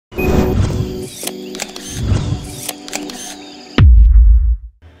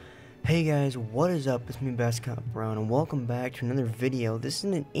Hey guys, what is up? It's me, bestcoparound, and welcome back to another video. This is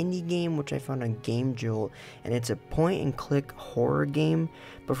an indie game which I found on Game Jolt, and it's a point-and-click horror game.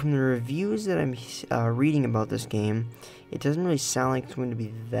 But from the reviews that I'm reading about this game, it doesn't really sound like it's going to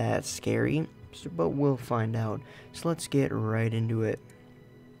be that scary. But we'll find out. So let's get right into it.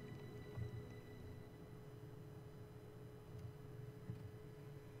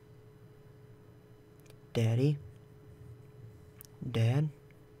 Daddy? Dad?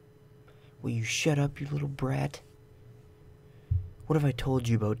 Will you shut up, you little brat? What have I told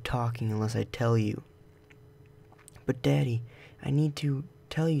you about talking unless I tell you? But Daddy, I need to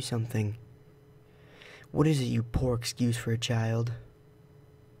tell you something. What is it, you poor excuse for a child?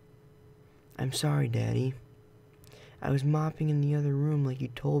 I'm sorry, Daddy. I was mopping in the other room like you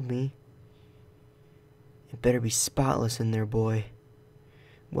told me. It better be spotless in there, boy.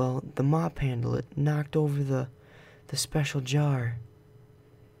 Well, the mop handle, it knocked over the special jar.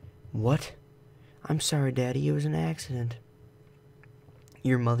 What? I'm sorry, Daddy, it was an accident.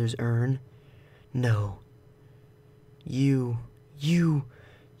 Your mother's urn? No. You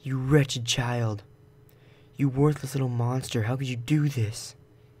wretched child. You worthless little monster, how could you do this?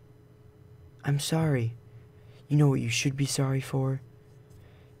 I'm sorry. You know what you should be sorry for?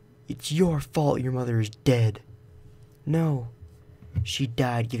 It's your fault your mother is dead. No. She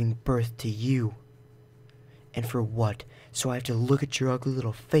died giving birth to you. And for what? So I have to look at your ugly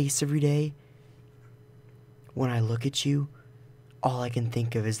little face every day? When I look at you, all I can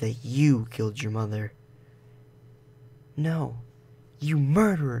think of is that you killed your mother. No. You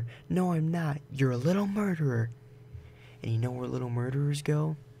murderer! No, I'm not. You're a little murderer. And you know where little murderers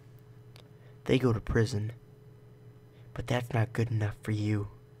go? They go to prison. But that's not good enough for you.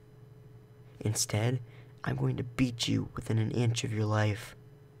 Instead, I'm going to beat you within an inch of your life.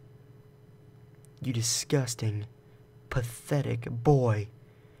 You disgusting, pathetic boy.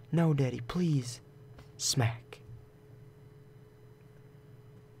 No, Daddy, please. Smack.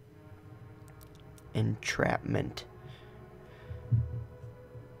 Entrapment.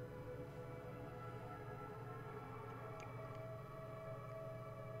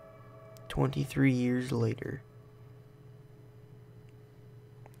 "23 years later."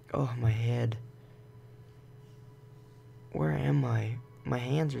 Oh, my head. Where am I? My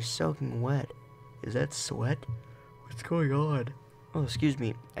hands are soaking wet. Is that sweat? What's going on? Oh, excuse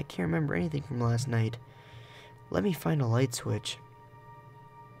me. I can't remember anything from last night. Let me find a light switch.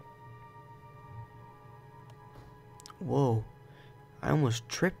 Whoa. I almost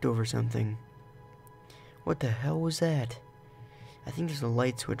tripped over something. What the hell was that? I think there's a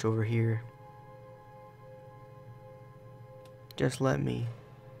light switch over here. Just let me.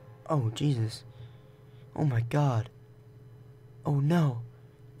 Oh, Jesus. Oh my God. Oh no.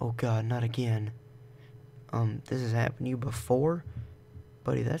 Oh God, not again. This has happened to you before?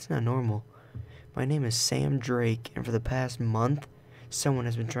 Buddy, that's not normal. My name is Sam Drake, and for the past month, someone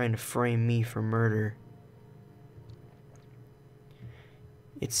has been trying to frame me for murder.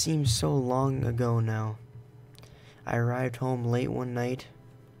 It seems so long ago now. I arrived home late one night.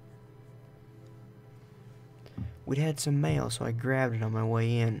 We'd had some mail, so I grabbed it on my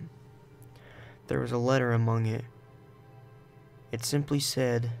way in. There was a letter among it. It simply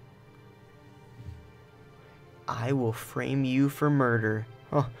said, "I will frame you for murder."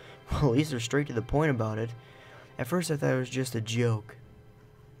 Oh, well, at least they're straight to the point about it. At first I thought it was just a joke.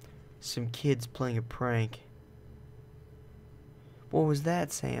 Some kids playing a prank. What was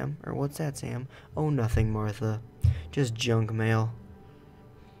that, Sam? Or what's that, Sam? Oh, nothing, Martha. Just junk mail.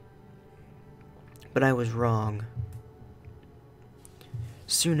 But I was wrong.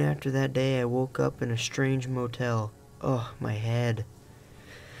 Soon after that day, I woke up in a strange motel. Oh, my head.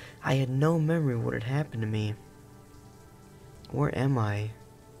 I had no memory of what had happened to me. Where am I?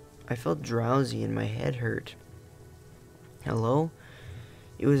 I felt drowsy and my head hurt. Hello?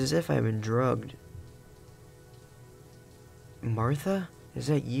 It was as if I had been drugged. Martha? Is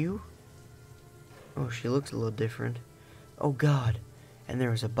that you? Oh, she looks a little different. Oh God. And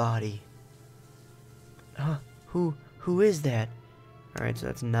there was a body. Who is that? Alright, so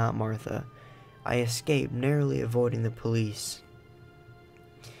that's not Martha. I escaped, narrowly avoiding the police.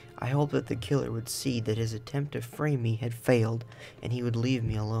 I hoped that the killer would see that his attempt to frame me had failed, and he would leave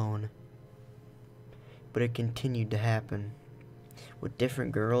me alone. But it continued to happen, with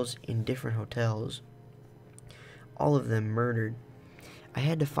different girls in different hotels. All of them murdered. I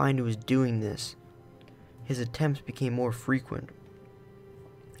had to find who was doing this. His attempts became more frequent,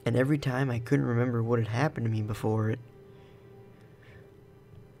 and every time I couldn't remember what had happened to me before it.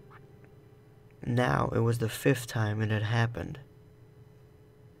 Now it was the 5th time it had happened.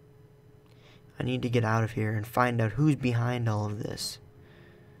 I need to get out of here and find out who's behind all of this.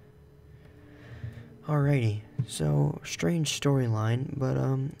 Alrighty, so strange storyline, but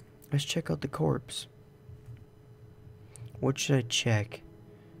let's check out the corpse. What should I check?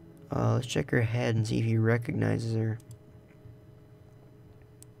 Let's check her head and see if he recognizes her.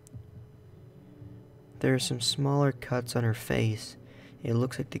 There are some smaller cuts on her face. It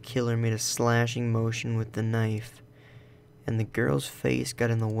looks like the killer made a slashing motion with the knife, and the girl's face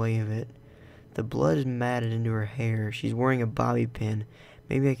got in the way of it. The blood is matted into her hair. She's wearing a bobby pin.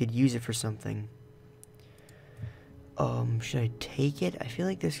 Maybe I could use it for something. Should I take it? I feel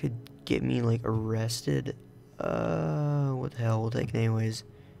like this could get me, like, arrested. What the hell? We'll take it anyways.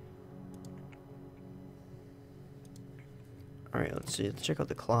 Alright, let's see. Let's check out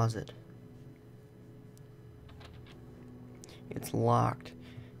the closet. It's locked.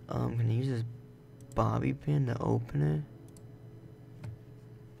 I'm gonna use this bobby pin to open it.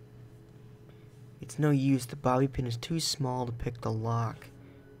 It's no use. The bobby pin is too small to pick the lock.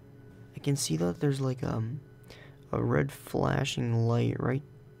 I can see that there's like a red flashing light right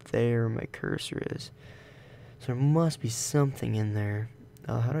there where my cursor is. So there must be something in there.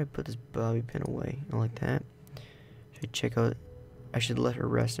 How do I put this bobby pin away? Like that. Should I check out? I should let her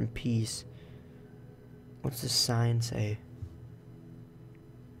rest in peace. What's the sign say?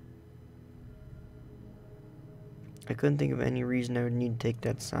 I couldn't think of any reason I would need to take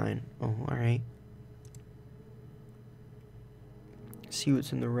that sign. Oh, alright. See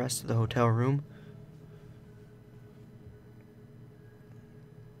what's in the rest of the hotel room.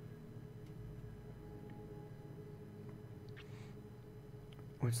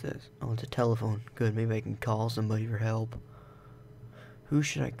 What's this? Oh, it's a telephone. Good, maybe I can call somebody for help. Who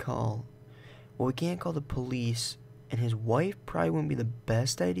should I call? Well, we can't call the police, and his wife probably wouldn't be the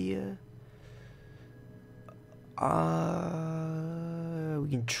best idea. We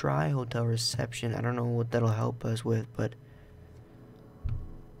can try hotel reception. I don't know what that'll help us with, but...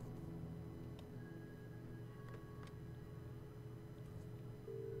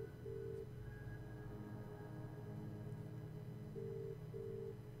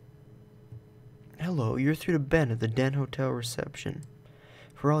 Hello, you're through to Ben at the Den Hotel reception.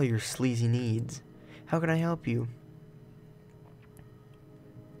 For all your sleazy needs. How can I help you?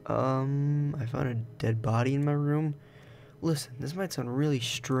 I found a dead body in my room. Listen, this might sound really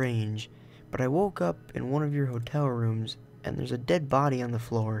strange, but I woke up in one of your hotel rooms, and there's a dead body on the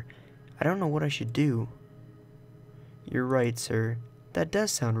floor. I don't know what I should do. You're right, sir. That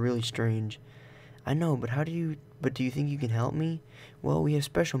does sound really strange. I know, but do you think you can help me? Well, we have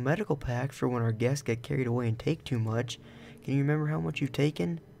special medical packs for when our guests get carried away and take too much. Can you remember how much you've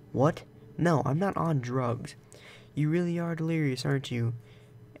taken? What? No, I'm not on drugs. You really are delirious, aren't you?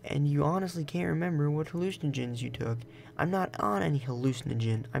 And you honestly can't remember what hallucinogens you took. I'm not on any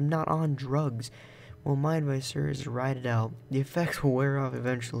hallucinogen. I'm not on drugs. Well, my advice, sir, is to ride it out. The effects will wear off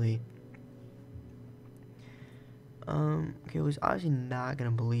eventually. Okay, well, he's obviously not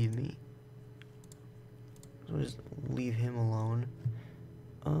gonna believe me. So I'll just leave him alone.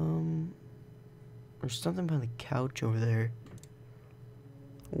 There's something behind the couch over there.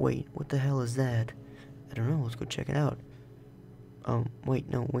 Wait, what the hell is that? I don't know, let's go check it out. Wait.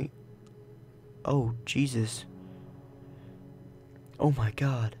 Oh, Jesus. Oh my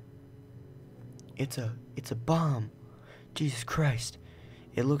God. It's a bomb. Jesus Christ.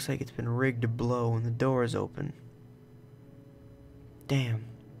 It looks like it's been rigged to blow and the door is open. Damn.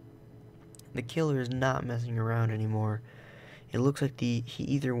 The killer is not messing around anymore. It looks like he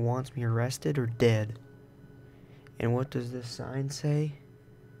either wants me arrested or dead. And what does this sign say?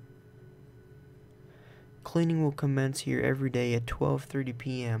 Cleaning will commence here every day at 12:30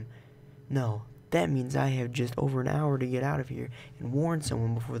 p.m. No, that means I have just over an hour to get out of here and warn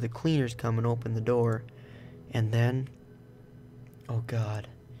someone before the cleaners come and open the door. And then... oh God.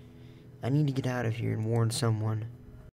 I need to get out of here and warn someone.